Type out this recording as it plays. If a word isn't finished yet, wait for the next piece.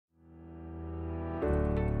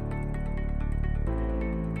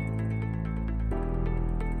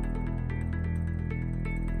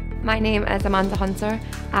My name is Amanda Hunter.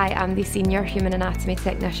 I am the Senior Human Anatomy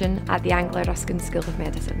Technician at the Anglia Ruskin School of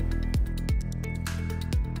Medicine.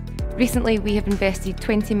 Recently, we have invested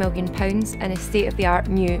 £20 million in a state-of-the-art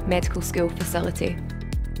new medical school facility.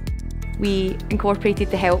 We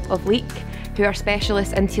incorporated the help of LEEC, who are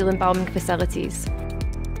specialists in teal embalming facilities.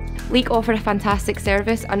 LEEC offer a fantastic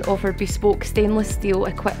service and offer bespoke stainless steel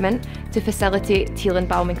equipment to facilitate teal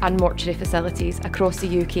embalming and mortuary facilities across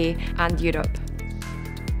the UK and Europe.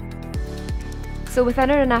 So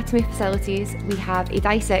within our anatomy facilities, we have a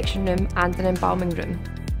dissection room and an embalming room.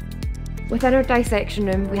 Within our dissection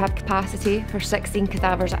room, we have capacity for 16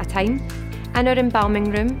 cadavers at a time. In our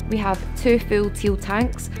embalming room, we have 2 full teal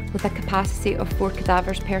tanks with a capacity of 4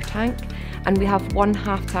 cadavers per tank, and we have 1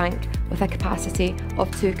 half tank with a capacity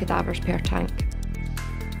of 2 cadavers per tank.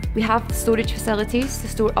 We have storage facilities to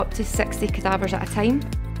store up to 60 cadavers at a time.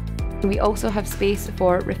 We also have space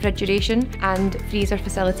for refrigeration and freezer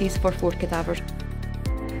facilities for 4 cadavers.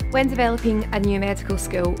 When developing a new medical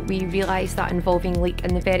school, we realised that involving LEEC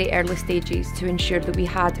in the very early stages to ensure that we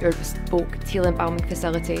had our bespoke teal embalming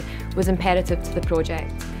facility was imperative to the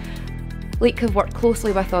project. LEEC have worked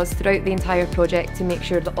closely with us throughout the entire project to make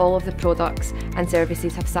sure that all of the products and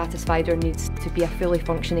services have satisfied our needs to be a fully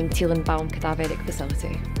functioning teal embalmed cadaveric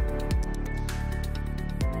facility.